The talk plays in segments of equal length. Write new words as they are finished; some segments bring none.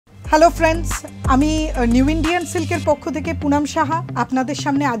Hello friends আমি new Indian সিল্কের পক্ষ থেকে পুনম সাহা আপনাদের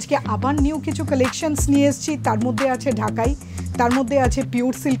সামনে আজকে আবার নিউ কিছু কালেকশনস নিয়ে এসেছি। তার মধ্যে আছে ঢাকাই, তার মধ্যে আছে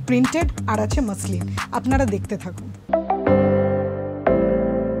পিওর সিল্ক প্রিন্টেড আর আছে মসলিন। আপনারা দেখতে থাকুন।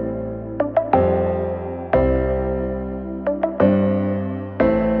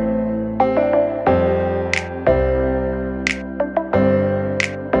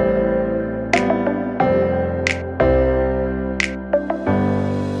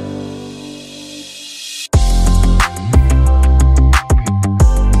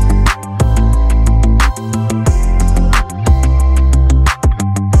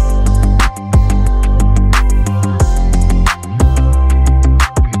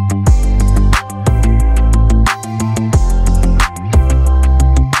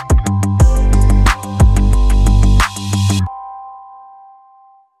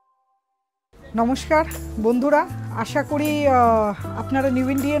 নমস্কার বন্ধুরা, আশা করি আপনারা নিউ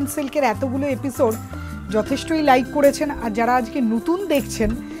ইন্ডিয়ান সিল্কের এতগুলো এপিসোড যথেষ্টই লাইক করেছেন। আর যারা আজকে নতুন দেখছেন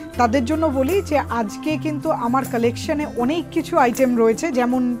তাদের জন্য বলি যে আজকে কিন্তু আমার কালেকশানে অনেক কিছু আইটেম রয়েছে।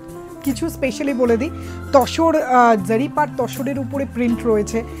 যেমন কিছু স্পেশালি বলে দিই, তসর জারি পাট তসরের উপরে প্রিন্ট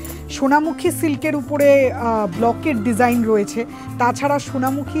রয়েছে, সোনামুখী সিল্কের উপরে ব্লকের ডিজাইন রয়েছে, তাছাড়া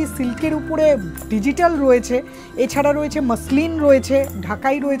সোনামুখী সিল্কের উপরে ডিজিটাল রয়েছে, এছাড়া রয়েছে মসলিন রয়েছে,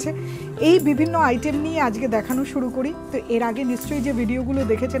 ঢাকাই রয়েছে। এই বিভিন্ন আইটেম নিয়ে আজকে দেখানো শুরু করি। তো এর আগে নিশ্চয়ই যে ভিডিওগুলো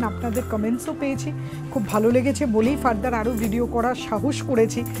দেখেছেন আপনাদের কমেন্টসও পেয়েছি, খুব ভালো লেগেছে বলেই ফার্দার আরও ভিডিও করার সাহস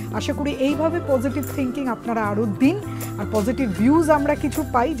করেছি। আশা করি এইভাবে পজিটিভ থিঙ্কিং আপনারা আরও দিন আর পজিটিভ ভিউজ আমরা কিছু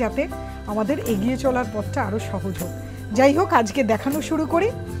পাই, যাতে আমাদের এগিয়ে চলার পথটা আরও সহজ হোক। যাই হোক, আজকে দেখানো শুরু করি।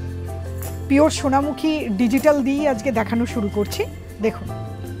 পিওর সোনামুখী ডিজিটাল দিয়ে আজকে দেখানো শুরু করছি। দেখুন,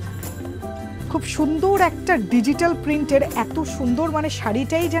 খুব সুন্দর একটা ডিজিটাল প্রিন্টের, এত সুন্দর, মানে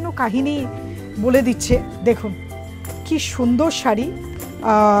শাড়িটাই যেন কাহিনী বলে দিচ্ছে। দেখুন কি সুন্দর শাড়ি,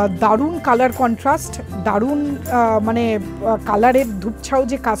 দারুণ কালার কন্ট্রাস্ট, দারুণ মানে কালারের ধূপছাও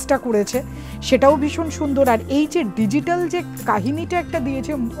যে কাজটা করেছে সেটাও ভীষণ সুন্দর। আর এই যে ডিজিটাল যে কাহিনীটা একটা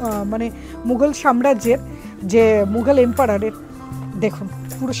দিয়েছে মানে মুঘল সাম্রাজ্যের, যে মুঘল এম্পারারের, দেখুন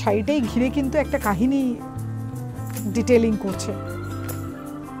পুরো শাড়িটাই ঘিরে কিন্তু একটা কাহিনী ডিটেলিং করছে।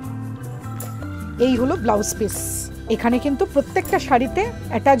 এই হলো ব্লাউজ পিস। এখানে কিন্তু প্রত্যেকটা শাড়িতে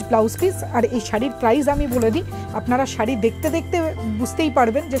অ্যাটাচ ব্লাউজ পিস। আর এই শাড়ির প্রাইস আমি বলে দিই, আপনারা শাড়ি দেখতে দেখতে বুঝতেই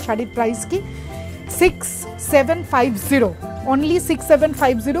পারবেন যে শাড়ির প্রাইস কি। 6750, অনলি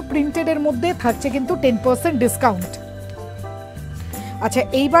 6750। প্রিন্টেডের মধ্যে থাকছে কিন্তু 10% ডিসকাউন্ট। আচ্ছা,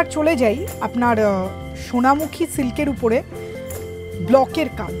 এইবার চলে যাই আপনার সোনামুখী সিল্কের উপরে ব্লকের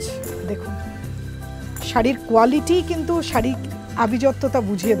কাজ। দেখুন শাড়ির কোয়ালিটি কিন্তু শাড়ির আভিজাত্যতা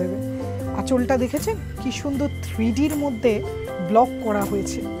বুঝিয়ে দেবে। আঁচলটা দেখেছেন কি সুন্দর 3Dর মধ্যে ব্লক করা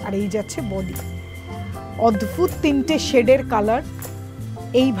হয়েছে। আর এই যাচ্ছে বডি, অদ্ভুত তিনটে শেডের কালার,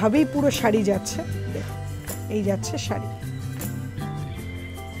 এইভাবেই পুরো শাড়ি যাচ্ছে। এই যাচ্ছে শাড়ি।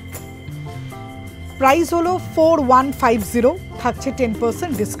 প্রাইস হলো 4150, থাকছে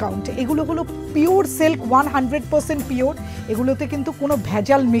 10% ডিসকাউন্ট। এগুলো হলো পিওর সিল্ক, 100% পিওর। এগুলোতে কিন্তু কোনো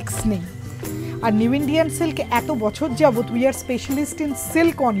ভেজাল মিক্স নেই। আর নিউ ইন্ডিয়ান সিল্ক এত বছর যাবত we are specialist in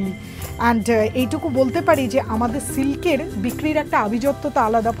silk only. And এইটুকু বলতে পারি যে আমাদের সিল্কের বিক্রির একটা আভিজাত্যতা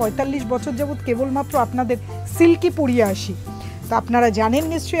আলাদা। 45 বছর যাবত কেবলমাত্র আপনাদের সিল্কই পরিয়ে আসি। তো আপনারা জানেন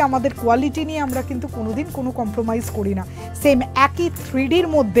নিশ্চয়ই আমাদের কোয়ালিটি নিয়ে আমরা কিন্তু কোনোদিন কোনো কম্প্রোমাইজ করি না। সেম একই 3Dর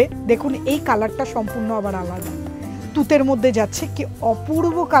মধ্যে দেখুন এই কালারটা সম্পূর্ণ আবার আলাদা, তুতের মধ্যে যাচ্ছে, কি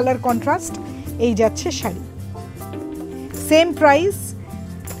অপূর্ব কালার কন্ট্রাস্ট। এই যাচ্ছে শাড়ি। সেম প্রাইস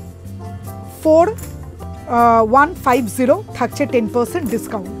 4150, থাকছে 10%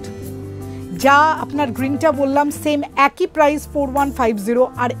 ডিসকাউন্ট। যা আপনার গ্রিনটা বললাম সেম একই প্রাইস 4150।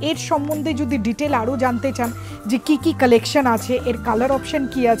 আর এর সম্বন্ধে যদি ডিটেল আরও জানতে চান যে কি কি কালেকশন আছে, এর কালার অপশান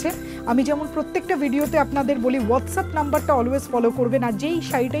কি আছে, আমি যেমন প্রত্যেকটা ভিডিওতে আপনাদের বলি হোয়াটসঅ্যাপ নাম্বারটা অলওয়েজ ফলো করবেন। আর যেই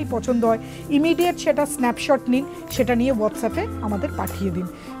শাড়িটাই পছন্দ হয় ইমিডিয়েট সেটা স্ন্যাপশট নিন, সেটা নিয়ে হোয়াটসঅ্যাপে আমাদের পাঠিয়ে দিন।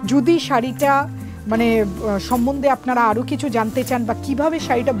 যদি শাড়িটা মানে সম্বন্ধে আপনারা আরও কিছু জানতে চান বা কিভাবে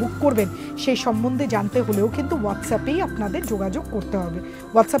শাড়িটা বুক করবেন সেই সম্বন্ধে জানতে হলেও কিন্তু হোয়াটসঅ্যাপেই আপনাদের যোগাযোগ করতে হবে।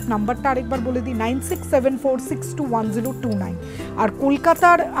 হোয়াটসঅ্যাপ নাম্বারটা আরেকবার বলে দিই, 9674621029। আর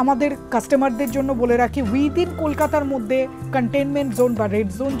কলকাতার আমাদের কাস্টমারদের জন্য বলে রাখি, উইদিন কলকাতার মধ্যে কন্টেনমেন্ট জোন বা রেড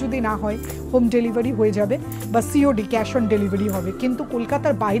জোন যদি না হয় হোম ডেলিভারি হয়ে যাবে বা COD ক্যাশ অন ডেলিভারি হবে। কিন্তু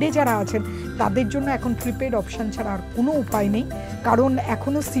কলকাতার বাইরে যারা আছেন তাদের জন্য এখন প্রিপেড অপশান ছাড়া আর কোনো উপায় নেই, কারণ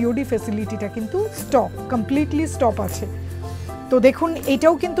এখনও COD ফেসিলিটিটা কিন্তু স্টপ, কমপ্লিটলি স্টপ আছে। তো দেখুন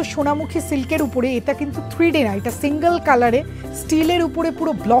এটাও কিন্তু সোনামুখী সিল্কের উপরে, এটা কিন্তু 3D না, এটা সিঙ্গেল কালারে স্টিলের উপরে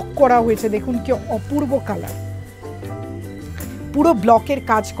পুরো ব্লক করা হয়েছে। দেখুন কি অপূর্ব কালার। পুরো ব্লকের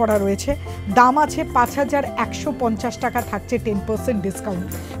কাজ করা রয়েছে। দাম আছে 5150 টাকা, থাকছে 10% ডিসকাউন্ট।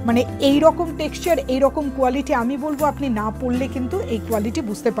 মানে এই রকম টেক্সচার, এই রকম কোয়ালিটি, আমি বলবো আপনি না পরলে কিন্তু এই কোয়ালিটি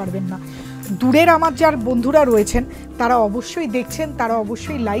বুঝতে পারবেন না। দূরের আমার যার বন্ধুরা রয়েছেন তারা অবশ্যই দেখছেন, তারা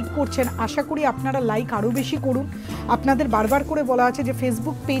অবশ্যই লাইক করছেন। আশা করি আপনারা লাইক আরও বেশি করুন। আপনাদের বারবার করে বলা আছে যে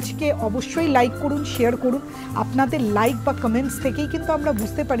ফেসবুক পেজকে অবশ্যই লাইক করুন, শেয়ার করুন। আপনাদের লাইক বা কমেন্টস থেকেই কিন্তু আমরা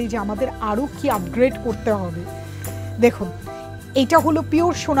বুঝতে পারি যে আমাদের আরও কি আপগ্রেড করতে হবে। দেখুন, এইটা হলো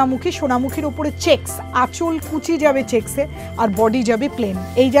পিওর সোনামুখী, সোনামুখীর ওপরে চেক্স, আঁচল কুচি যাবে চেক্সে আর বডি যাবে প্লেন।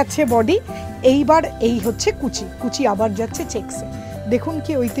 এই যাচ্ছে বডি, এইবার এই হচ্ছে কুচি, কুচি আবার যাচ্ছে চেক্সে। দেখুন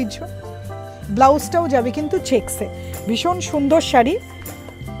কি ঐতিহ্য। ব্লাউজটাও যাবে কিন্তু চেক্সে। ভীষণ সুন্দর শাড়ি।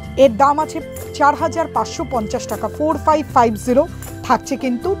 এর দাম আছে 4550 টাকা, 4550, থাকছে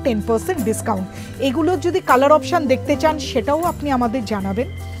কিন্তু 10% ডিসকাউন্ট। এগুলোর যদি কালার অপশান দেখতে চান সেটাও আপনি আমাদের জানাবেন।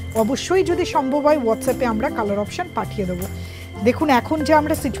 অবশ্যই যদি সম্ভব হয় হোয়াটসঅ্যাপে আমরা কালার অপশান পাঠিয়ে দেবো। দেখুন, এখন যে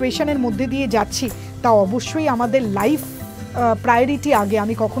আমরা সিচুয়েশনের মধ্যে দিয়ে যাচ্ছি তা অবশ্যই আমাদের লাইফ প্রায়োরিটি আগে।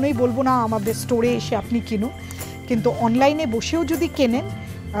 আমি কখনোই বলবো না আমাদের স্টোরে এসে আপনি কিনুন, কিন্তু অনলাইনে বসেও যদি কেনেন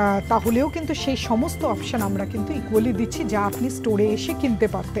তাহলেও কিন্তু সেই সমস্ত অপশান আমরা কিন্তু ইকুয়ালি দিচ্ছি যা আপনি স্টোরে এসে কিনতে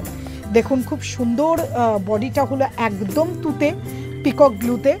পারতেন। দেখুন, খুব সুন্দর বডিটা হলো একদম তুতে পিকক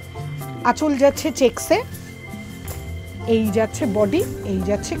ব্লুতে, আঁচল যাচ্ছে চেক্সে, এই যাচ্ছে বডি, এই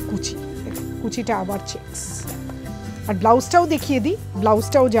যাচ্ছে কুচি, কুচিটা আবার চেক্স। আর ব্লাউজটাও দেখিয়ে দিই,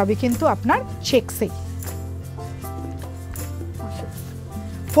 ব্লাউজটাও যাবে কিন্তু আপনার চেক্সেই।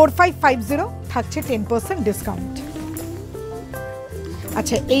 4550, থাকছে 10% ডিসকাউন্ট।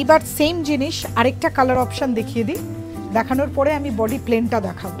 আচ্ছা, এইবার সেম জিনিস আরেকটা কালার অপশান দেখিয়ে দিই, দেখানোর পরে আমি বডি প্লেনটা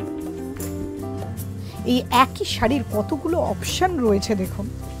দেখাবো। এই একই শাড়ির কতগুলো অপশান রয়েছে দেখুন।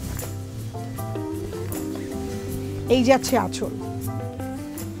 এই যাচ্ছে আঁচল,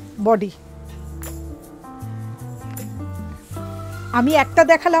 বডি। আমি একটা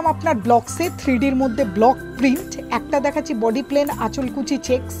দেখালাম আপনার ব্লকসে 3Dর মধ্যে ব্লক প্রিন্ট, একটা দেখাচ্ছি বডি প্লেন আঁচল কুচি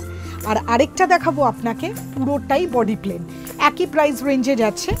চেক্স, আর আরেকটা দেখাবো আপনাকে পুরোটাই বডি প্লেন। একই প্রাইস রেঞ্জে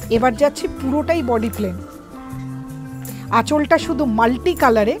যাচ্ছে। এবার যাচ্ছে পুরোটাই বডি প্লেন, আঁচলটা শুধু মাল্টি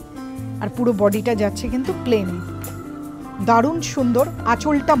কালারে আর পুরো বডিটা যাচ্ছে কিন্তু প্লেনে। দারুণ সুন্দর,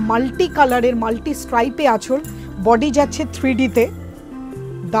 আঁচলটা মাল্টি কালারের, মাল্টি স্ট্রাইপে আঁচল, বডি যাচ্ছে 3Dতে।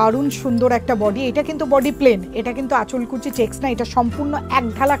 দারুণ সুন্দর একটা বডি। এটা কিন্তু বডি প্লেন, এটা কিন্তু আঁচল কুচি চেক্স না, এটা সম্পূর্ণ এক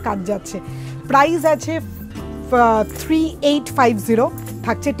ঢালা কাজ যাচ্ছে। প্রাইস আছে 3850,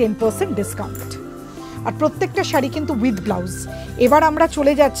 থাকছে 10% ডিসকাউন্ট। আর প্রত্যেকটা শাড়ি কিন্তু উইথ ব্লাউজ। এবার আমরা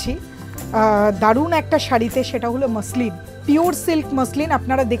চলে যাচ্ছি দারুণ একটা শাড়িতে, সেটা হলো মসলিন, পিওর সিল্ক মসলিন।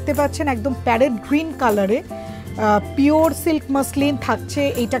 আপনারা দেখতে পাচ্ছেন একদম প্যারেট গ্রিন কালারে পিওর সিল্ক মসলিন থাকছে।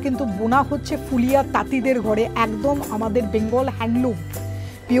 এটা কিন্তু বোনা হচ্ছে ফুলিয়া তাঁতিদের ঘরে, একদম আমাদের বেঙ্গল হ্যান্ডলুম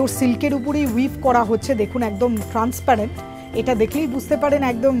পিওর সিল্কের উপরেই উইভ করা হচ্ছে। দেখুন, একদম ট্রান্সপারেন্ট, এটা দেখলেই বুঝতে পারেন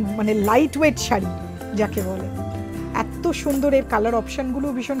একদম মানে লাইট ওয়েট শাড়ি যাকে বলে। এত সুন্দর, এর কালার অপশানগুলো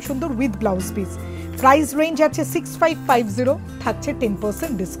ভীষণ সুন্দর, with blouse piece. Price range আছে 6550, থাকছে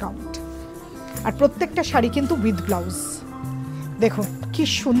 10% ডিসকাউন্ট। আর প্রত্যেকটা শাড়ি কিন্তু উইথ ব্লাউজ। দেখুন কি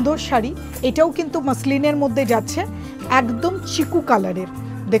সুন্দর শাড়ি, এটাও কিন্তু মসলিনের মধ্যে যাচ্ছে, একদম চিকু কালারের।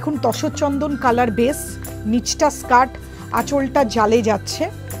 দেখুন, তসরচন্দন কালার বেস, নিচটা স্কার্ট, আঁচলটা জালে যাচ্ছে,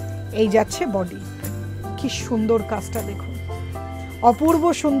 এই যাচ্ছে বডি। কি সুন্দর কাজটা দেখুন, অপূর্ব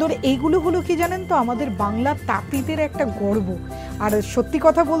সুন্দর। এইগুলো হলো কি জানেন তো আমাদের বাংলা তাঁতিদের একটা গর্ব। আর সত্যি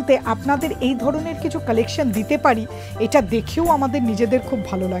কথা বলতে আপনাদের এই ধরনের কিছু কালেকশন দিতে পারি, এটা দেখেও আমাদের নিজেদের খুব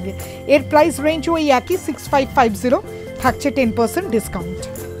ভালো লাগে। এর প্রাইস রেঞ্জ ওই একই 6550, থাকছে 10% ডিসকাউন্ট।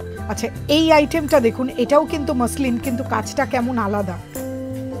 আচ্ছা, এই আইটেমটা দেখুন, এটাও কিন্তু মসলিন, কিন্তু কাজটা কেমন আলাদা।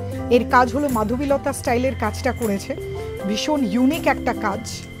 এর কাজ হলো মাধবীলতা স্টাইলের কাজটা করেছে, ভীষণ ইউনিক একটা কাজ।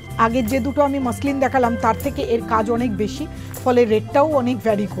 আগের যে দুটো আমি মসলিন দেখালাম তার থেকে এর কাজ অনেক বেশি, ফলে রেটটাও অনেক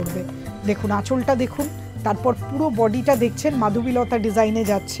ভ্যারি করবে। দেখুন আঁচলটা দেখুন, তারপর পুরো বডিটা দেখছেন মাধবীলতা ডিজাইনে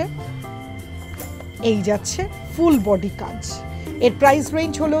যাচ্ছে, এই যাচ্ছে ফুল বডি কাজ। এর প্রাইস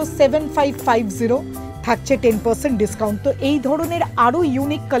রেঞ্জ হলো 7550, থাকছে 10% ডিসকাউন্ট। তো এই ধরনের আরও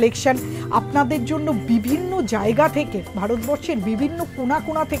ইউনিক কালেকশন আপনাদের জন্য বিভিন্ন জায়গা থেকে, ভারতবর্ষের বিভিন্ন কোণা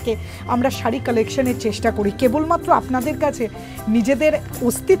কোণা থেকে আমরা শাড়ি কালেকশনের চেষ্টা করি, কেবলমাত্র আপনাদের কাছে নিজেদের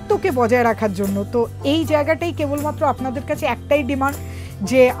অস্তিত্বকে বজায় রাখার জন্য। তো এই জায়গাটাই কেবলমাত্র আপনাদের কাছে একটাই ডিমান্ড,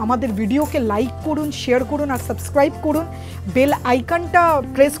 যে আমাদের ভিডিওকে লাইক করুন, শেয়ার করুন আর সাবস্ক্রাইব করুন, বেল আইকনটা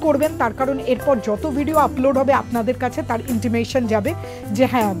প্রেস করবেন, তার কারণ এরপর যত ভিডিও আপলোড হবে আপনাদের কাছে তার ইন্টিমেশন যাবে যে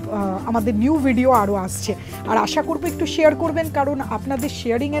হ্যাঁ আমাদের নিউ ভিডিও আরও আসছে। আর আশা করবো একটু শেয়ার করবেন, কারণ আপনাদের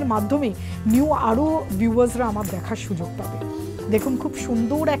শেয়ারিংয়ের মাধ্যমেই নিউ আরও ভিউয়ার্সরা আমার দেখার সুযোগ পাবে। দেখুন খুব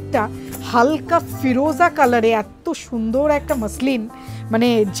সুন্দর একটা হালকা ফিরোজা কালারে এত সুন্দর একটা মসলিন, মানে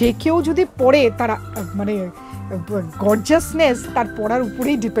যে কেউ যদি পরে তারা মানে গর্জাসনেস তার পরার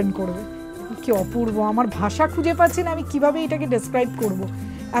উপরেই ডিপেন্ড করবে। কি অপূর্ব, আমার ভাষা খুঁজে পাচ্ছি না আমি কিভাবে এটাকে ডেসক্রাইব করব,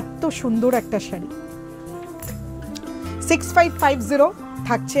 এত সুন্দর একটা শাড়ি। 6550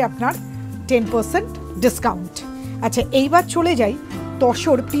 থাকছে আপনার 10% ডিসকাউন্ট। আচ্ছা এইবার চলে যাই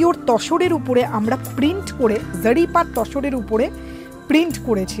তসর, পিওর তসরের উপরে আমরা প্রিন্ট করে, জারি পাট তসরের উপরে প্রিন্ট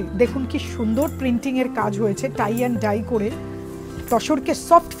করেছি। দেখুন কি সুন্দর প্রিন্টিংয়ের কাজ হয়েছে, টাই অ্যান্ড ডাই করে তসরকে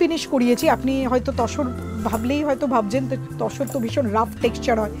সফট ফিনিশ করিয়েছি। আপনি হয়তো তসর ভাবলেই হয়তো ভাবছেন তসর তো ভীষণ রাফ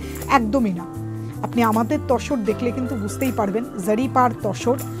টেক্সচার হয়, একদমই না। আপনি আমাদের তসর দেখলে কিন্তু বুঝতেই পারবেন, জারি পাট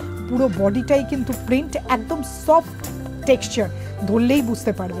তসর পুরো বডিটাই কিন্তু প্রিন্ট, একদম সফট টেক্সচার, ধরলেই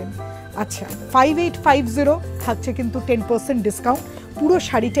বুঝতে পারবেন। আচ্ছা 5850 থাকছে কিন্তু 10% ডিসকাউন্ট। পুরো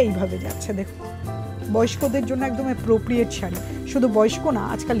শাড়িটা এইভাবে যাচ্ছে, দেখুন বয়স্কদের জন্য একদম অ্যাপ্রোপ্রিয়েট শাড়ি। শুধু বয়স্ক না,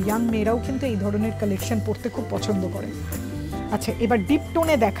 আজকাল ইয়াং মেয়েরাও কিন্তু এই ধরনের কালেকশন পরতে খুব পছন্দ করে। আচ্ছা এবার ডিপ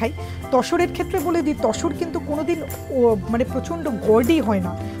টোনে দেখাই। তসরের ক্ষেত্রে বলে দিই, তসর কিন্তু কোনোদিন মানে প্রচণ্ড গর্ডি হয়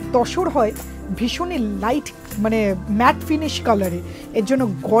না, তসর হয় ভীষণই লাইট মানে ম্যাট ফিনিশ কালারে। এর জন্য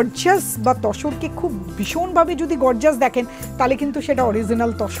গর্জাস বা তসরকে খুব ভীষণভাবে যদি গর্জাস দেখেন তাহলে কিন্তু সেটা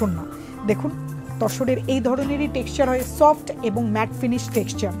অরিজিনাল তসর না। দেখুন তসরের এই ধরনেরই টেক্সচার হয়, সফট এবং ম্যাট ফিনিশ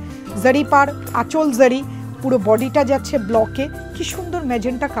টেক্সচার। জারি পার আঁচল জারি, পুরো বডিটা যাচ্ছে ব্লকে। কি সুন্দর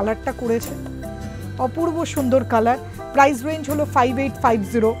ম্যাজেন্টা কালারটা করেছে, অপূর্ব সুন্দর কালার। প্রাইস রেঞ্জ হলো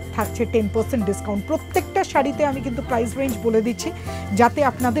 5850, থাকছে 10% ডিসকাউন্ট। প্রত্যেকটা শাড়িতে আমি কিন্তু প্রাইস রেঞ্জ বলে দিচ্ছি যাতে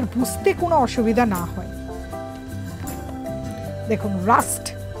আপনাদের বুঝতে কোনো অসুবিধা না হয়। দেখুন রাস্ট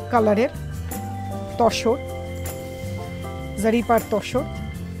কালারের তসর, জারি পার তসর।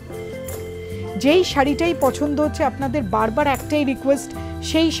 যেই শাড়িটাই পছন্দ হচ্ছে আপনাদের বারবার একটাই রিকোয়েস্ট,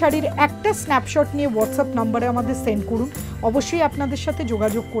 সেই শাড়ির একটা স্ন্যাপশট নিয়ে হোয়াটসঅ্যাপ নাম্বারে আমাদের সেন্ড করুন, অবশ্যই আপনাদের সাথে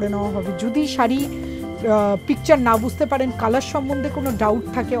যোগাযোগ করে নেওয়া হবে। যদি শাড়ি পিকচার না বুঝতে পারেন, কালার সম্বন্ধে কোনো ডাউট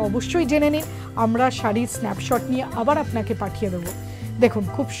থাকে অবশ্যই জেনে নিন, আমরা শাড়ির স্ন্যাপশট নিয়ে আবার আপনাকে পাঠিয়ে দেবো। দেখুন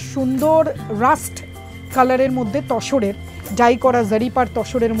খুব সুন্দর রাস্ট কালারের মধ্যে তসরের ডাই করা জারি পার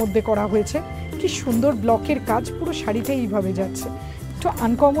তসরের মধ্যে করা হয়েছে। কি সুন্দর ব্লকের কাজ, পুরো শাড়িটা এইভাবে যাচ্ছে, একটু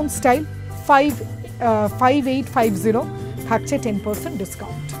আনকমন স্টাইল। 5850 থাকছে 10%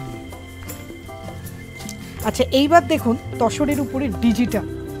 ডিসকাউন্ট। আচ্ছা এইবার দেখুন তসরের উপরে ডিজিটাল,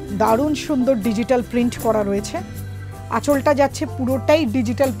 দারুণ সুন্দর ডিজিটাল প্রিন্ট করা রয়েছে। আঁচলটা যাচ্ছে পুরোটাই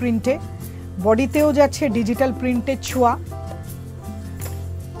ডিজিটাল প্রিন্টে, বডিতেও যাচ্ছে ডিজিটাল প্রিন্টের ছোঁয়া।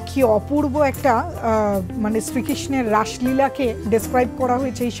 কি অপূর্ব একটা মানে শ্রীকৃষ্ণের রাসলীলাকে ডেসক্রাইব করা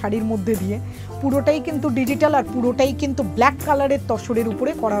হয়েছে এই শাড়ির মধ্যে দিয়ে। পুরোটাই কিন্তু ডিজিটাল আর পুরোটাই কিন্তু ব্ল্যাক কালারের তসরের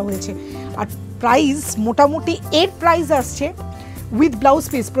উপরে করা হয়েছে। আর প্রাইস মোটামুটি এর প্রাইস আসছে উইথ ব্লাউজ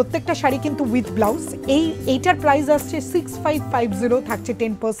পিস, প্রত্যেকটা শাড়ি কিন্তু উইথ ব্লাউজ। এইটার প্রাইস আসছে 6550, থাকছে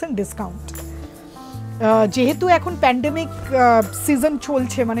 10% ডিসকাউন্ট। যেহেতু এখন প্যান্ডেমিক সিজন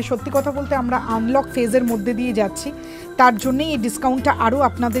চলছে, মানে সত্যি কথা বলতে আমরা আনলক ফেজের মধ্যে দিয়ে যাচ্ছি, তার জন্যই এই ডিসকাউন্টটা আরও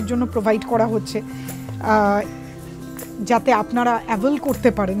আপনাদের জন্য প্রোভাইড করা হচ্ছে যাতে আপনারা অ্যাভেল করতে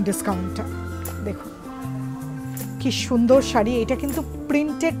পারেন ডিসকাউন্টটা। দেখুন কি সুন্দর শাড়ি, এটা কিন্তু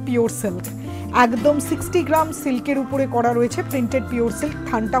প্রিন্টেড পিওর সিল্ক, একদম 60 গ্রাম সিল্কের উপরে করা রয়েছে, প্রিন্টেড পিওর সিল্ক।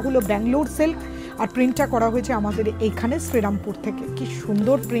 থানটা হলো ব্যাঙ্গালোর সিল্ক আর প্রিন্টটা করা হয়েছে আমাদের এইখানে শ্রীরামপুর থেকে। কি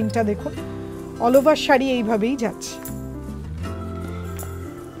সুন্দর প্রিন্টটা দেখুন, অল ওভার শাড়ি এইভাবেই যাচ্ছে।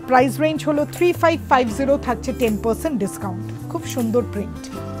 প্রাইস রেঞ্জ হলো 3550, থাকছে 10% ডিসকাউন্ট। খুব সুন্দর প্রিন্ট।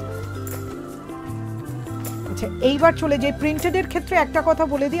 আচ্ছা এইবার চলে যাই প্রিন্টেডের ক্ষেত্রে একটা কথা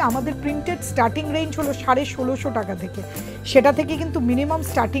বলে দিই, আমাদের প্রিন্টেড স্টার্টিং রেঞ্জ হলো 1650 টাকা থেকে, সেটা থেকে কিন্তু minimum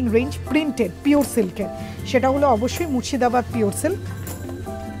starting range printed pure সিল্কের, সেটা হলো অবশ্যই মুর্শিদাবাদ পিওর সিল্ক।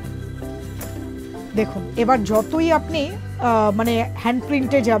 দেখুন এবার যতই আপনি মানে হ্যান্ড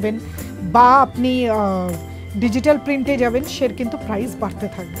প্রিন্টে যাবেন বা আপনি ডিজিটাল প্রিন্টে যাবেন, সের কিন্তু প্রাইস বাড়তে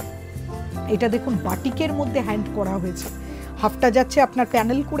থাকবে। এটা দেখুন বাটিকের মধ্যে হ্যান্ড করা হয়েছে, হাফটা যাচ্ছে আপনার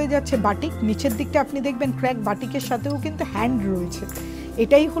প্যানেল করে যাচ্ছে বাটিক, নিচের দিকটা আপনি দেখবেন ক্র্যাক বাটিকের সাথেও কিন্তু হ্যান্ড রয়েছে।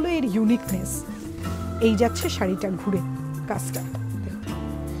 এটাই হলো এর ইউনিকনেস। এই যাচ্ছে শাড়িটা ঘুরে কাজটা,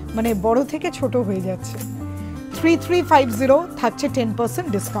 মানে বড় থেকে ছোট হয়ে যাচ্ছে। 3350, থাকছে 10%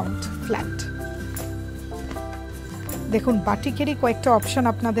 ডিসকাউন্ট ফ্ল্যাট। দেখুন বাটিকেরই কয়েকটা অপশান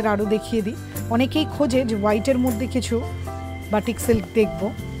আপনাদের আরও দেখিয়ে দিই। অনেকেই খোঁজে যে হোয়াইটের মধ্যে কিছু বাটিক সিল্ক দেখব,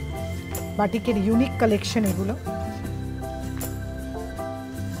 বাটিকের ইউনিক কালেকশন এগুলো।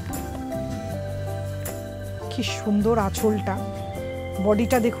 কি সুন্দর আঁচলটা,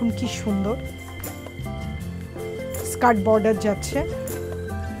 বডিটা দেখুন কি সুন্দর, স্কার্ট বর্ডার যাচ্ছে,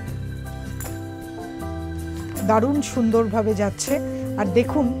 দারুণ সুন্দরভাবে যাচ্ছে। আর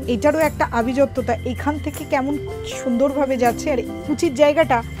দেখুন এটারও একটা আভিজাত্যতা, এখান থেকে কেমন সুন্দরভাবে যাচ্ছে। আর কুচির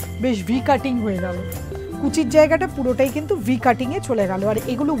জায়গাটা বেশ ভি কাটিং হয়ে গেল, কুচির জায়গাটা পুরোটাই কিন্তু ভি কাটিংয়ে চলে গেল। আর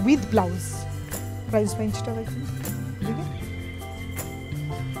এগুলো উইথ ব্লাউজ। প্রাইস রেঞ্জটা দেখুন।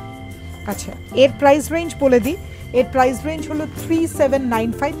 আচ্ছা, এর প্রাইস রেঞ্জ বলে দিই, এর প্রাইস রেঞ্জ হলো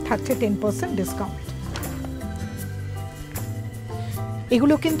 3795, থাকছে 10% ডিসকাউন্ট।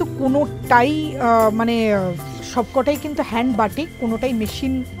 এগুলো কিন্তু কোনোটাই মানে সবকটাই কিন্তু হ্যান্ড বাটিক, কোনোটাই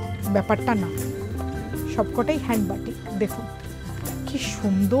মেশিন ব্যাপারটা না, সবকটাই হ্যান্ড বাটিক। দেখুন কি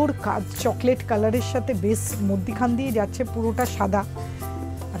সুন্দর কাজ, চকলেট কালারের সাথে বেশ মধ্যিখান দিয়ে যাচ্ছে পুরোটা সাদা,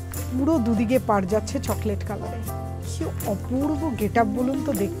 আর পুরো দুদিকে পার যাচ্ছে চকলেট কালারে। কি অপূর্ব গেট আপ বলুন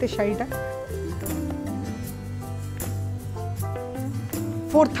তো দেখতে শাড়িটা।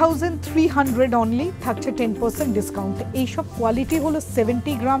 4300 অনলি, থাকছে 10% ডিসকাউন্ট। এইসব কোয়ালিটি হলো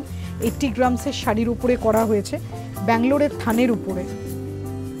 70 গ্রাম 80 গ্রামসের শাড়ির উপরে করা হয়েছে, ব্যাঙ্গালোরের থানের উপরে।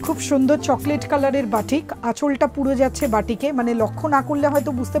 খুব সুন্দর চকলেট কালারের বাটিক, আঁচলটা পুরো যাচ্ছে বাটিকে, মানে লক্ষ্য না করলে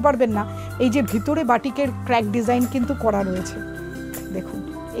হয়তো বুঝতে পারবেন না, এই যে ভিতরে বাটিকের ক্র্যাক ডিজাইন কিন্তু করা রয়েছে। দেখুন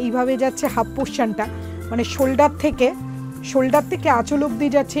এইভাবে যাচ্ছে হাফ পোর্শনটা, মানে শোল্ডার থেকে আঁচল অবধি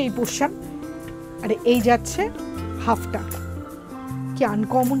যাচ্ছে এই পোর্শন, আর এই যাচ্ছে হাফটা। কি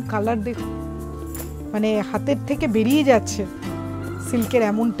আনকমন কালার দেখুন, মানে হাতের থেকে বেরিয়ে যাচ্ছে সিল্কের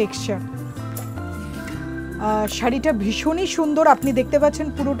এমন টেক্সচার। শাড়িটা ভীষণই সুন্দর, আপনি দেখতে পাচ্ছেন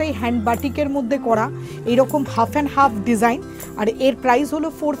পুরোটাই হ্যান্ড বাটিকের মধ্যে করা, এরকম হাফ অ্যান্ড হাফ ডিজাইন। আর এর প্রাইস হলো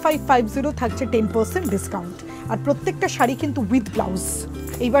 4550, থাকছে 10% ডিসকাউন্ট। আর প্রত্যেকটা শাড়ি কিন্তু উইথ ব্লাউজ।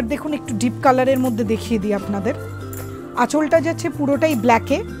 এইবার দেখুন একটু ডিপ কালারের মধ্যে দেখিয়ে দিই আপনাদের। আঁচলটা যাচ্ছে পুরোটাই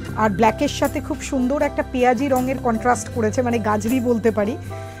ব্ল্যাকে, আর ব্ল্যাকের সাথে খুব সুন্দর একটা পেঁয়াজি রঙের কন্ট্রাস্ট করেছে, মানে গাজরি বলতে পারি।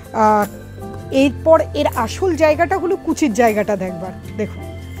 এরপর এর আসল জায়গাটা হলো কুচির জায়গাটা দেখবার। দেখুন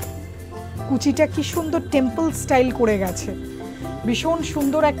কুচিটা কি সুন্দর টেম্পল স্টাইল করে গেছে, ভীষণ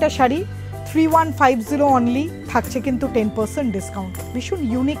সুন্দর একটা শাড়ি। 3150 অনলি, থাকছে কিন্তু 10% ডিসকাউন্ট। ভীষণ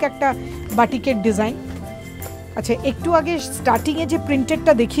ইউনিক একটা বাটিকের ডিজাইন। আচ্ছা, একটু আগে স্টার্টিংয়ে যে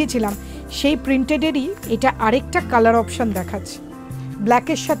প্রিন্টেডটা দেখিয়েছিলাম সেই প্রিন্টেডেরই এটা আরেকটা কালার অপশন দেখাচ্ছে,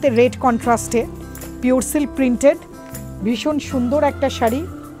 ব্ল্যাকের সাথে রেড কন্ট্রাস্টে, পিওর সিল্ক প্রিন্টেড, ভীষণ সুন্দর একটা শাড়ি।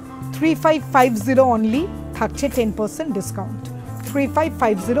 3550 অনলি, থাকছে 10% ডিসকাউন্ট।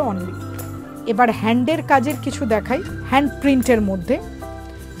 3550 অনলি। এবার হ্যান্ডের কাজের কিছু দেখাই, হ্যান্ড প্রিন্টের মধ্যে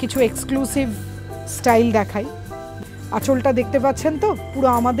কিছু এক্সক্লুসিভ স্টাইল দেখাই। আঁচলটা দেখতে পাচ্ছেন তো, পুরো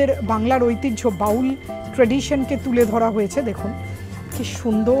আমাদের বাংলার ঐতিহ্য বাউল ট্র্যাডিশনকে তুলে ধরা হয়েছে। দেখুন কি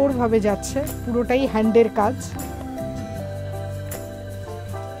সুন্দরভাবে যাচ্ছে, পুরোটাই হ্যান্ডের কাজ।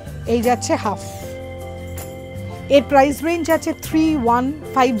 এই যাচ্ছে হাফ। এর প্রাইস রেঞ্জ আছে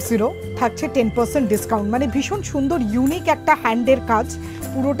 3150, থাকছে 10% ডিসকাউন্ট। মানে ভীষণ সুন্দর ইউনিক একটা হ্যান্ডের কাজ,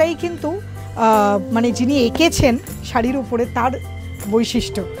 পুরোটাই কিন্তু মানে যিনি এঁকেছেন শাড়ির উপরে তার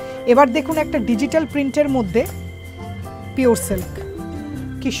বৈশিষ্ট্য। এবার দেখুন একটা ডিজিটাল প্রিন্টের মধ্যে পিওর সিল্ক,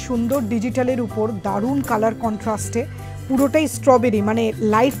 কি সুন্দর ডিজিটালের উপর দারুণ কালার কন্ট্রাস্টে, পুরোটাই স্ট্রবেরি, মানে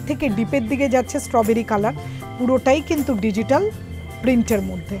লাইট থেকে ডিপের দিকে যাচ্ছে স্ট্রবেরি কালার, পুরোটাই কিন্তু ডিজিটাল প্রিন্টের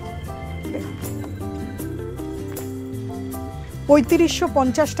মধ্যে।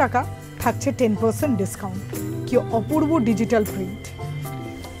 3550 টাকা, থাকছে 10% ডিসকাউন্ট। কি অপূর্ব ডিজিটাল প্রিন্ট,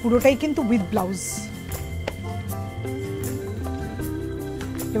 পুরোটাই কিন্তু উইথ ব্লাউজ।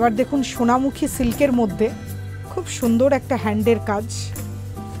 এবার দেখুন সোনামুখী সিল্কের মধ্যে খুব সুন্দর একটা হ্যান্ডের কাজ,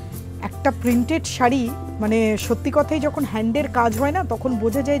 একটা প্রিন্টেড শাড়ি। মানে সত্যি কথাই যখন হ্যান্ডের কাজ হয় না তখন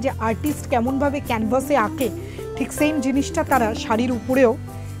বোঝা যায় যে আর্টিস্ট কেমনভাবে ক্যানভাসে আঁকে, ঠিক সেম জিনিসটা তারা শাড়ির উপরেও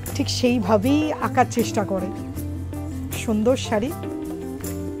ঠিক সেইভাবেই আঁকার চেষ্টা করে। সুন্দর শাড়ি,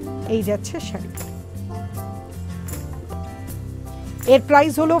 এই যাচ্ছে শাড়ি। এর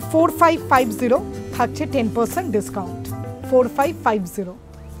প্রাইস হলো 4550, থাকছে 10% ডিসকাউন্ট। 4550।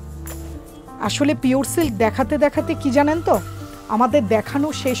 আসলে পিওর সিল্ক দেখাতে দেখাতে কি জানেন তো, আমাদের দেখানো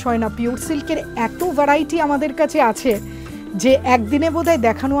শেষ হয় না। পিওর সিল্কের এত ভ্যারাইটি আমাদের কাছে আছে যে একদিনে বোধহয়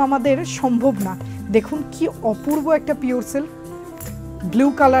দেখানো আমাদের সম্ভব না। দেখুন কি অপূর্ব একটা পিওর সিল্ক, ব্লু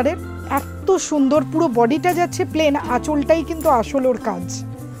কালারের, এত সুন্দর। পুরো বডিটা যাচ্ছে প্লেন, আঁচলটাই কিন্তু আসল ওর কাজ।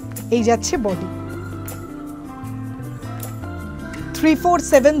 এই যাচ্ছে বডি।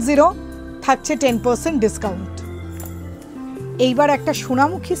 3470, থাকছে 10% ডিসকাউন্ট। এইবার একটা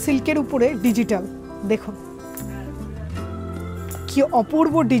সোনামুখী সিল্কের উপরে ডিজিটাল, দেখুন কি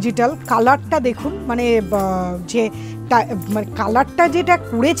অপূর্ব ডিজিটাল কালারটা। দেখুন মানে যে কালারটা যেটা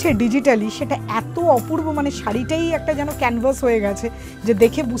করেছে ডিজিটালি সেটা এত অপূর্ব, মানে শাড়িটাই একটা যেন ক্যানভাস হয়ে গেছে, যে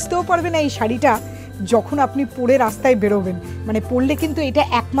দেখে বুঝতেও পারবে না এই শাড়িটা যখন আপনি পরে রাস্তায় বেরোবেন। মানে পরলে কিন্তু এটা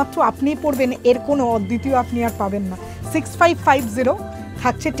একমাত্র আপনিই পরবেন, এর কোনো অদ্বিতীয় আপনি আর পাবেন না। 6550,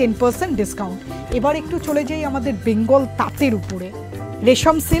 থাকছে 10% ডিসকাউন্ট। এবার একটু চলে যাই আমাদের বেঙ্গল তাঁতের উপরে।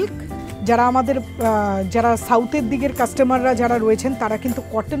 রেশম সিল্ক, যারা আমাদের যারা সাউথের দিকের কাস্টমাররা যারা রয়েছেন তারা কিন্তু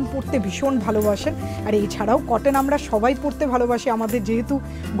কটন পরতে ভীষণ ভালোবাসেন। আর এছাড়াও কটন আমরা সবাই পরতে ভালোবাসি, আমাদের যেহেতু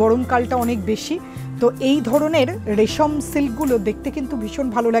গরমকালটা অনেক বেশি। তো এই ধরনের রেশম সিল্কগুলো দেখতে কিন্তু ভীষণ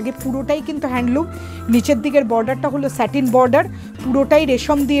ভালো লাগে। পুরোটাই কিন্তু হ্যান্ডলুম, নিচের দিকের বর্ডারটা হলো স্যাটিন বর্ডার, পুরোটাই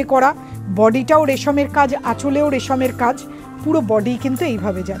রেশম দিয়ে করা, বডিটাও রেশমের কাজ, আঁচলেও রেশমের কাজ, পুরো বডি কিন্তু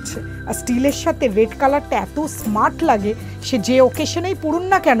এইভাবে যাচ্ছে। আর স্টিলের সাথে রেড কালারটা এত স্মার্ট লাগে, সে যে ওকেশনেই পড়ুন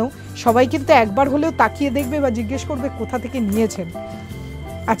না কেন সবাই কিন্তু একবার হলেও তাকিয়ে দেখবে বা জিজ্ঞেস করবে কোথা থেকে নিয়েছেন।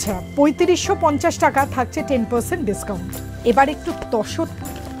 আচ্ছা, 3550 টাকা থাকছে 10% ডিসকাউন্ট। এবার একটু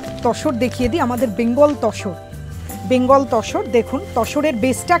তসর দেখিয়ে দিই, আমাদের বেঙ্গল তসর। দেখুন তসরের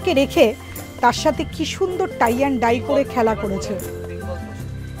বেসটাকে রেখে তার সাথে কি সুন্দর টাই অ্যান্ড ডাই করে খেলা করেছে।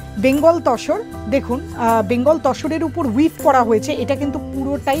 বেঙ্গল তসর দেখুন, বেঙ্গল তসরের উপর উইভ করা হয়েছে। এটা কিন্তু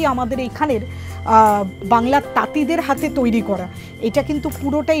পুরোটাই আমাদের এইখানের বাংলার তাঁতিদের হাতে তৈরি করা। এটা কিন্তু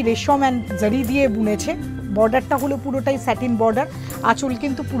পুরোটাই রেশম অ্যান্ড জারি দিয়ে বুনেছে। বর্ডারটা হলো পুরোটাই স্যাটিন বর্ডার, আঁচল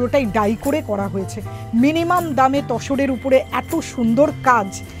কিন্তু পুরোটাই ডাই করে করা হয়েছে। মিনিমাম দামে তসরের উপরে এত সুন্দর কাজ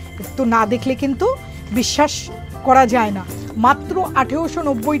তো না দেখলে কিন্তু বিশ্বাস করা যায় না। মাত্র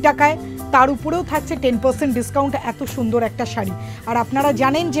 1890 টাকায়, তার উপরেও থাকছে 10% ডিসকাউন্ট। এত সুন্দর একটা শাড়ি। আর আপনারা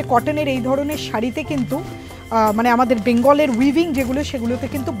জানেন যে কটনের এই ধরনের শাড়িতে কিন্তু মানে আমাদের বেঙ্গলের উইভিং যেগুলো, সেগুলোতে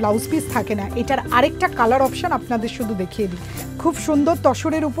কিন্তু ব্লাউজ পিস থাকে না। এটার আরেকটা কালার অপশান আপনাদের শুধু দেখিয়ে দিই। খুব সুন্দর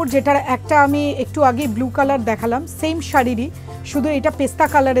তসরের উপর, যেটার একটা আমি একটু আগে ব্লু কালার দেখালাম, সেম শাড়িরই, শুধু এটা পেস্তা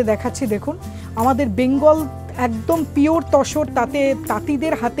কালারে দেখাচ্ছি। দেখুন আমাদের বেঙ্গল একদম পিওর তসর, তাতে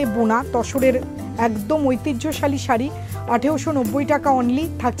তাঁতিদের হাতে বোনা তসরের একদম ঐতিহ্যশালী শাড়ি। 1890 টাকা অনলি,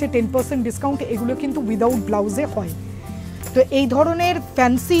 থাকছে 10% ডিসকাউন্ট। এগুলো কিন্তু উইদাউট ব্লাউজে হয়। তো এই ধরনের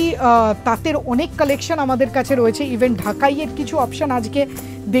ফ্যান্সি তাঁতের অনেক কালেকশন আমাদের কাছে রয়েছে। ইভেন ঢাকাইয়ের কিছু অপশান আজকে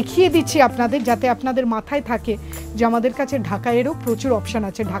দেখিয়ে দিচ্ছি আপনাদের, যাতে আপনাদের মাথায় থাকে যে আমাদের কাছে ঢাকাইয়েরও প্রচুর অপশান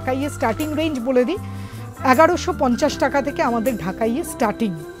আছে। ঢাকাইয়ের স্টার্টিং রেঞ্জ বলে দিই, 1150 টাকা থেকে আমাদের ঢাকাইয়ে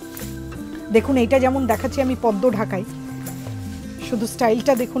স্টার্টিং। দেখুন এইটা যেমন দেখাচ্ছি আমি পদ্ম ঢাকাই, শুধু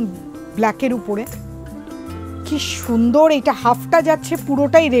স্টাইলটা দেখুন ব্ল্যাকের উপরে কি সুন্দর। এটা হাফটা যাচ্ছে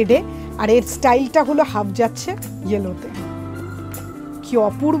পুরোটাই রেডে, আর এর স্টাইলটা হলো হাফ যাচ্ছে ইয়েলোতে। কি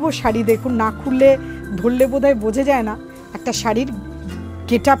অপূর্ব শাড়ি দেখুন, না খুললে ধরলে বোধহয় বোঝা যায় না একটা শাড়ির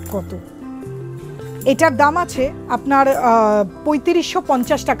গেট আপ কত। এটার দাম আছে আপনার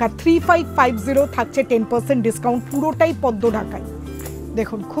 3550 টাকা, 3550 থাকছে 10% ডিসকাউন্ট। পুরোটাই পদ্ম ঢাকাই।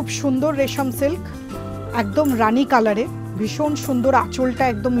 দেখুন খুব সুন্দর রেশম সিল্ক, একদম রানী কালারে, ভীষণ সুন্দর। আঁচলটা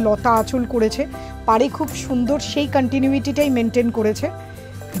একদম লতা আঁচল করেছে, পাড়ে খুব সুন্দর সেই কন্টিনিউইটিটাই মেনটেন করেছে।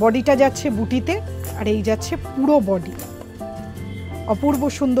 বডিটা যাচ্ছে বুটিতে, আর এই যাচ্ছে পুরো বডি। অপূর্ব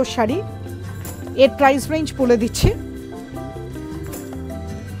সুন্দর শাড়ি। এর প্রাইস রেঞ্জ বলে দিচ্ছি,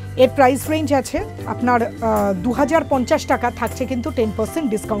 এর প্রাইস রেঞ্জ আছে আপনার 2050 টাকা, থাকছে কিন্তু 10%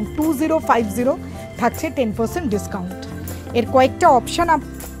 ডিসকাউন্ট। 2050 থাকছে 10% ডিসকাউন্ট। এর কয়েকটা অপশান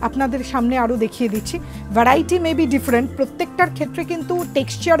আপনাদের সামনে আরও দেখিয়ে দিচ্ছি। ভ্যারাইটি মে বি ডিফারেন্ট, প্রত্যেকটার ক্ষেত্রে কিন্তু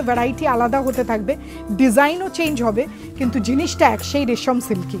টেক্সচার ভ্যারাইটি আলাদা হতে থাকবে, ডিজাইনও চেঞ্জ হবে, কিন্তু জিনিসটা এক, সেই রেশম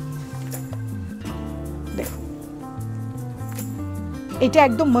সিল্কি। দেখুন এটা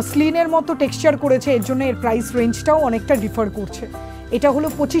একদম মসলিনের মতো টেক্সচার করেছে, এর জন্য এর প্রাইস রেঞ্জটাও অনেকটা ডিফার করছে। এটা হলো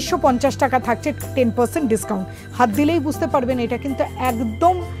 2550 টাকা, থাকছে 10% ডিসকাউন্ট। হাত দিলেই বুঝতে পারবেন এটা কিন্তু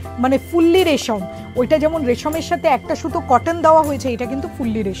একদম মানে ফুললি রেশম। ওইটা যেমন রেশমের সাথে একটা সুতো কটন দেওয়া হয়েছে, এটা কিন্তু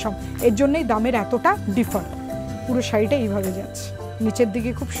ফুললি রেশম, এর জন্যই দামের এতটা ডিফার। পুরো শাড়িটা এইভাবে যাচ্ছে, নিচের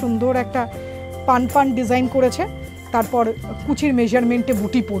দিকে খুব সুন্দর একটা পান ডিজাইন করেছে, তারপর কুচির মেজারমেন্টে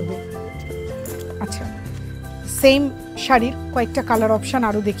বুটি পড়বে। আচ্ছা, সেম শাড়ির কয়েকটা কালার অপশান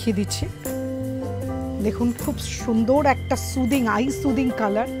আরও দেখিয়ে দিচ্ছি। দেখুন খুব সুন্দর একটা সুদিং, আই সুদিং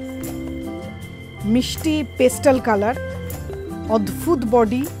কালার, মিষ্টি পেস্টাল কালার, অদ্ভুত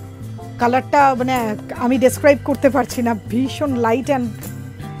বডি। কালারটা মানে আমি ডেসক্রাইব করতে পারছি না, ভীষণ লাইট অ্যান্ড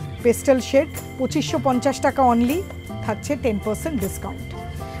পেস্টাল শেড। 2550 টাকা অনলি, থাকছে 10% ডিসকাউন্ট।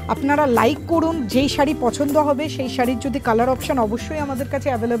 আপনারা লাইক করুন, যেই শাড়ি পছন্দ হবে সেই শাড়ির যদি কালার অপশান অবশ্যই আমাদের কাছে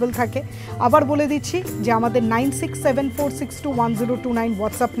অ্যাভেলেবেল থাকে। আবার বলে দিচ্ছি যে আমাদের 9674621029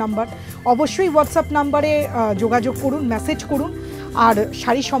 হোয়াটসঅ্যাপ নাম্বার, অবশ্যই হোয়াটসঅ্যাপ নাম্বারে যোগাযোগ করুন, মেসেজ করুন, আর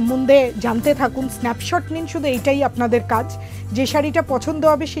শাড়ি সম্বন্ধে জানতে থাকুন। স্ন্যাপশট নিন, শুধু এইটাই আপনাদের কাজ। যে শাড়িটা পছন্দ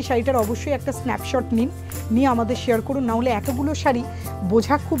হবে সেই শাড়িটার অবশ্যই একটা স্ন্যাপশট নিয়ে আমাদের শেয়ার করুন, নাহলে এতগুলো শাড়ি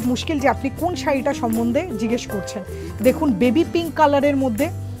বোঝা খুব মুশকিল যে আপনি কোন শাড়িটা সম্বন্ধে জিজ্ঞেস করছেন। দেখুন বেবি পিঙ্ক কালারের মধ্যে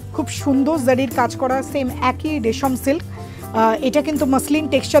খুব সুন্দর জারির কাজ করা, সেম একই রেশম সিল্ক, এটা কিন্তু মাসলিন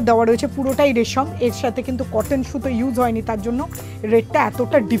টেক্সচার দেওয়া রয়েছে, পুরোটাই রেশম, এর সাথে কিন্তু কটন সুতো ইউজ হয়নি, তার জন্য রেটটা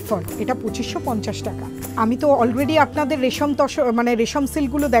এতটা ডিফার। এটা 2550 টাকা। আমি তো অলরেডি আপনাদের রেশম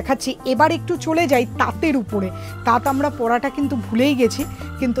সিল্কগুলো দেখাচ্ছি, এবার একটু চলে যাই তাঁতের উপরে। তাঁত আমরা পরাটা কিন্তু ভুলেই গেছি,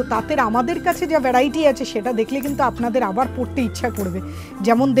 কিন্তু তাঁতের আমাদের কাছে যা ভ্যারাইটি আছে সেটা দেখলে কিন্তু আপনাদের আবার পরতে ইচ্ছা করবে।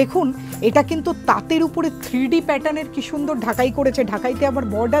 যেমন দেখুন, এটা কিন্তু তাঁতের উপরে 3D প্যাটার্নের কি সুন্দর ঢাকাই করেছে, ঢাকাইতে আবার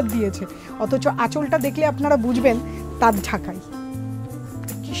বর্ডার দিয়েছে, অথচ আঁচলটা দেখলে আপনারা বুঝবেন তাঁত ঢাকাই।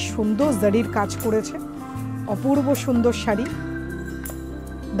 কি সুন্দর জারির কাজ করেছে, অপূর্ব সুন্দর শাড়ি,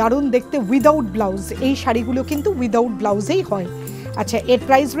 দারুণ দেখতে, উইদাউট ব্লাউজ। এই শাড়িগুলো কিন্তু উইদাউট ব্লাউজেই হয়। আচ্ছা, এর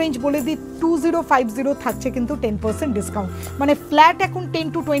প্রাইস রেঞ্জ বলে দিই, 2050 থাকছে কিন্তু 10% ডিসকাউন্ট, মানে ফ্ল্যাট এখন 10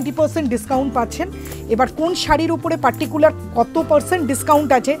 to 20% ডিসকাউন্ট পাচ্ছেন। এবার কোন শাড়ির উপরে পার্টিকুলার কত পার্সেন্ট ডিসকাউন্ট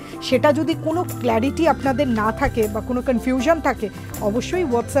আছে সেটা যদি কোনো ক্ল্যারিটি আপনাদের না থাকে বা কোনো কনফিউশন থাকে, অবশ্যই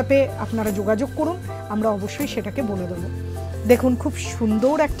হোয়াটসঅ্যাপে আপনারা যোগাযোগ করুন, আমরা অবশ্যই সেটাকে বলে দেবো। দেখুন, খুব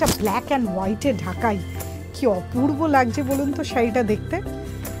সুন্দর একটা ব্ল্যাক অ্যান্ড হোয়াইটে ঢাকাই, কি অপূর্ব লাগছে বলুন তো শাড়িটা দেখতে।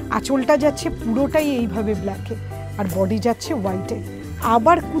 আঁচলটা যাচ্ছে পুরোটাই এইভাবে ব্ল্যাকে, আর বডি যাচ্ছে হোয়াইটে,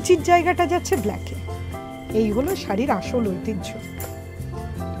 আবার কুচির জায়গাটা যাচ্ছে ব্ল্যাকে। এই হলো শাড়ির আসল ঐতিহ্য।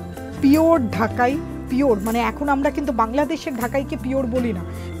 পিওর ঢাকাই, পিওর মানে এখন আমরা কিন্তু বাংলাদেশের ঢাকাইকে পিওর বলি না,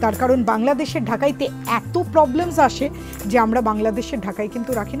 তার কারণ বাংলাদেশের ঢাকাইতে এত প্রবলেমস আসে যে আমরা বাংলাদেশের ঢাকাই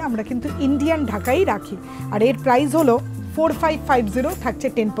কিন্তু রাখি না, আমরা কিন্তু ইন্ডিয়ান ঢাকাই রাখি। আর এর প্রাইস হলো 4550, থাকছে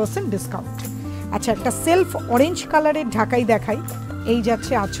 10% ডিসকাউন্ট। আচ্ছা, একটা সেলফ অরেঞ্জ কালারের ঢাকাই দেখাই। এই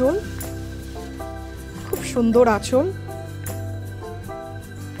যাচ্ছে আঁচল, খুব সুন্দর আঁচল,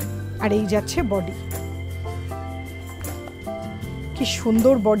 আর এই যাচ্ছে বডি, কি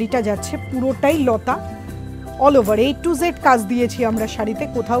সুন্দর বডিটা যাচ্ছে, পুরোটাই লতা, all over A to Z কাজ দিয়েছি আমরা শাড়িতে,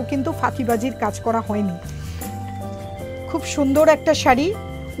 কোথাও কিন্তু ফাঁকিবাজির কাজ করা হয়নি। খুব সুন্দর একটা শাড়ি,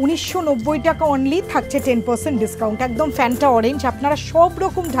 1990 টাকা অনলি, থাকছে 10% ডিসকাউন্ট। একদম ফ্যান্টা অরেঞ্জ, আপনারা সব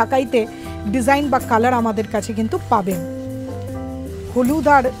রকম ঢাকাইতে ডিজাইন বা কালার আমাদের কাছে কিন্তু পাবেন। হলুদ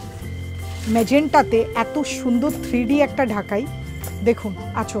আর ম্যাজেন্টাতে এত সুন্দর 3D একটা ঢাকাই। দেখুন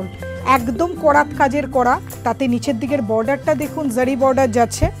আঁচল একদম করাত কাজের করা, তাতে নিচের দিকের বর্ডারটা দেখুন, জারি বর্ডার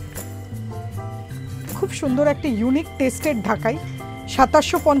যাচ্ছে, খুব সুন্দর একটা ইউনিক টেস্টের ঢাকাই।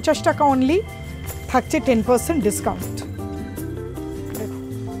 2750 টাকা অনলি, থাকছে 10% ডিসকাউন্ট।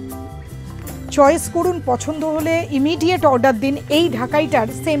 চয়েস করুন, পছন্দ হলে ইমিডিয়েট অর্ডার দিন। এই ঢাকাইটার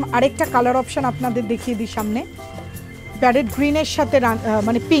সেম আরেকটা কালার অপশান আপনাদের দেখিয়ে দিই সামনে, প্যারেট গ্রিনের সাথে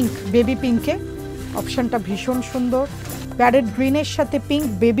মানে পিঙ্ক, বেবি পিঙ্কে, অপশানটা ভীষণ সুন্দর। প্যারেট গ্রিনের সাথে পিঙ্ক,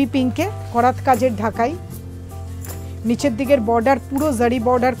 বেবি পিঙ্কে করাত কাজের ঢাকাই, নিচের দিকের বর্ডার পুরো জারি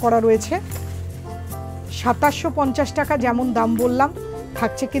বর্ডার করা রয়েছে। 2750 টাকা যেমন দাম বললাম,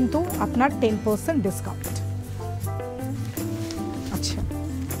 থাকছে কিন্তু আপনার 10% ডিসকাউন্ট। আচ্ছা,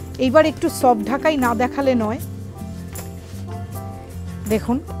 এইবার একটু সফট ঢাকাই না দেখালে নয়।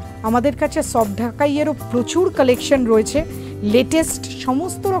 দেখুন, আমাদের কাছে সফট ঢাকাইয়েরও প্রচুর কালেকশন রয়েছে, লেটেস্ট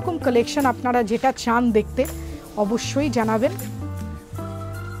সমস্ত রকম কালেকশন। আপনারা যেটা চান দেখতে অবশ্যই জানাবেন।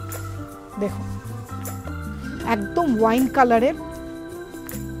 দেখুন, একদম ওয়াইন কালারের,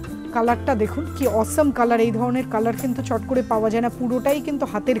 কালারটা দেখুন কি অসম কালার। এই ধরনের কালার কিন্তু চট করে পাওয়া যায় না, পুরোটাই কিন্তু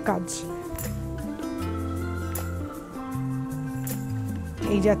হাতের কাজ।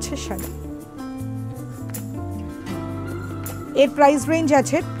 এই যাচ্ছে শাড়ি, এর প্রাইস রেঞ্জ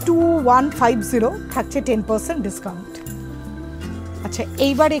আছে 2150, থাকছে 10% ডিসকাউন্ট। আচ্ছা,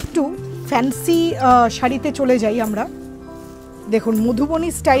 এইবার একটু ফ্যান্সি শাড়িতে চলে যাই আমরা। দেখুন, মধুবনী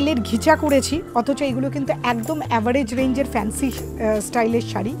স্টাইলের ঘিচা করেছি, অথচ এগুলো কিন্তু একদম অ্যাভারেজ রেঞ্জের ফ্যান্সি স্টাইলের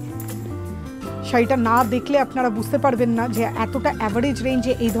শাড়ি। শাড়িটা না দেখলে আপনারা বুঝতে পারবেন না যে এতটা অ্যাভারেজ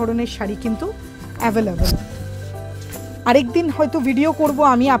রেঞ্জে এই ধরনের শাড়ি কিন্তু অ্যাভেলেবল। আরেকদিন হয়তো ভিডিও করব,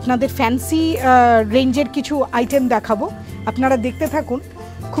 আমি আপনাদের ফ্যান্সি রেঞ্জের কিছু আইটেম দেখাবো, আপনারা দেখতে থাকুন।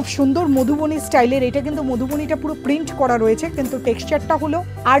 খুব সুন্দর মধুবনী স্টাইলের, এটা কিন্তু মধুবনীটা পুরো প্রিন্ট করা রয়েছে, কিন্তু টেক্সচারটা হলো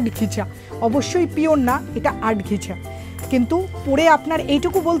আর্ট ঘিচা, অবশ্যই পিওর না, এটা আর্ট ঘিচা। কিন্তু পরে আপনার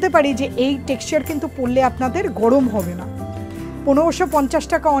এইটুকু বলতে পারি যে এই টেক্সচার কিন্তু পরলে আপনাদের গরম হবে না। 1550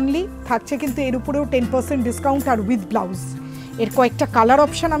 টাকা অনলি, থাকছে কিন্তু এর উপরেও 10% ডিসকাউন্ট আর উইথ ব্লাউজ। এর কয়েকটা কালার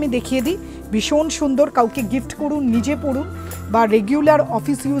অপশান আমি দেখিয়ে দিই, ভীষণ সুন্দর, কাউকে গিফট করুন, নিজে পরুন, বা রেগুলার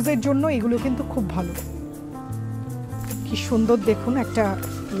অফিস ইউজের জন্য এগুলো কিন্তু খুব ভালো। কি সুন্দর দেখুন, একটা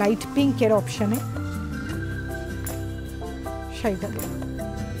লাইট পিঙ্কের অপশানে শাড়িটা দেখুন,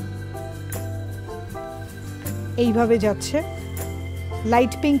 এইভাবে যাচ্ছে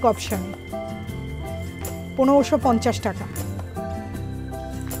লাইট পিঙ্ক অপশানে, 1550 টাকা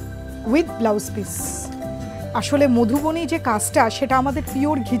উইথ ব্লাউজ পিস। আসলে মধুবনী যে কাজটা সেটা আমাদের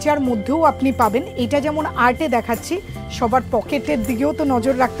পিওর ঘিচার মধ্যেও আপনি পাবেন। এটা যেমন আর্টে দেখাচ্ছি, সবার পকেটের দিকেও তো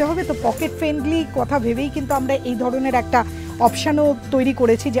নজর রাখতে হবে, তো পকেট ফ্রেন্ডলি কথা ভেবেই কিন্তু আমরা এই ধরনের একটা অপশানও তৈরি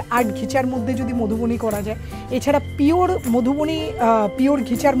করেছি যে আর্ট ঘিচার মধ্যে যদি মধুবনী করা যায়। এছাড়া পিওর মধুবনী পিওর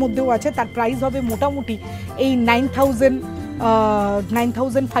ঘিচার মধ্যেও আছে, তার প্রাইস হবে মোটামুটি এই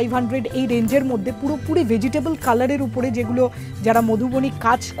 9,500 এই রেঞ্জের মধ্যে, পুরোপুরি ভেজিটেবল কালারের উপরে, যেগুলো যারা মধুবনী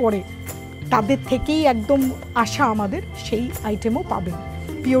কাজ করে তাদের থেকেই একদম আশা আমাদের, সেই আইটেমও পাবেন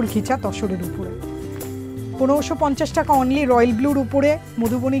পিওর ঘিচা তসরের উপরে। 1550 টাকা অনলি, রয়্যাল ব্লুর উপরে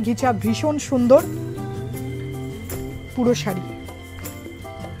মধুবনী ঘিচা, ভীষণ সুন্দর পুরো শাড়ি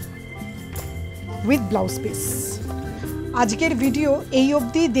উইথ ব্লাউজ পিস। আজকের ভিডিও এই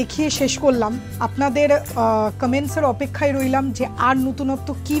অবধি দেখিয়ে শেষ করলাম। আপনাদের কমেন্টসের অপেক্ষায় রইলাম যে আর নতুনত্ব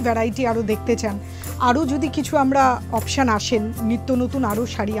কী ভ্যারাইটি আরও দেখতে চান, আরও যদি কিছু আমরা অপশান আসেন নিত্য নতুন আরও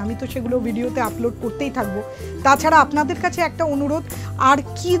শাড়ি, আমি তো সেগুলো ভিডিওতে আপলোড করতেই থাকবো। তাছাড়া আপনাদের কাছে একটা অনুরোধ, আর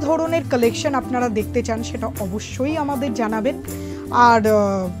কি ধরনের কালেকশন আপনারা দেখতে চান সেটা অবশ্যই আমাদের জানাবেন। আর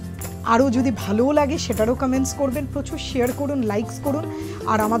আরও যদি ভালোও লাগে সেটারও কমেন্টস করবেন, প্রচুর শেয়ার করুন, লাইকস করুন।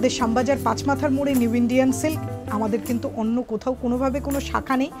 আর আমাদের শ্যামবাজার পাঁচমাথার মোড়ে নিউ ইন্ডিয়ান সিল্ক, আমাদের কিন্তু অন্য কোথাও কোনোভাবে কোনো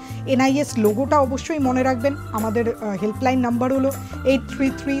শাখা নেই। NIS লোগোটা অবশ্যই মনে রাখবেন। আমাদের হেল্পলাইন নাম্বার হলো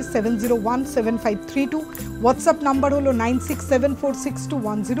 8337017532, হোয়াটসঅ্যাপ নাম্বার হলো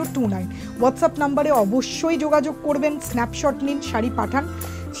 9674621029। হোয়াটসঅ্যাপ নাম্বারে অবশ্যই যোগাযোগ করবেন, স্ন্যাপশট নিন, শাড়ি পাঠান।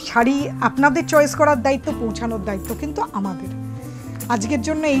 শাড়ি আপনাদের চয়েস করার দায়িত্ব, পৌঁছানোর দায়িত্ব কিন্তু আমাদের। আজকের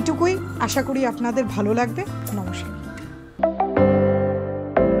জন্য এইটুকুই, আশা করি আপনাদের ভালো লাগবে। নমস্কার।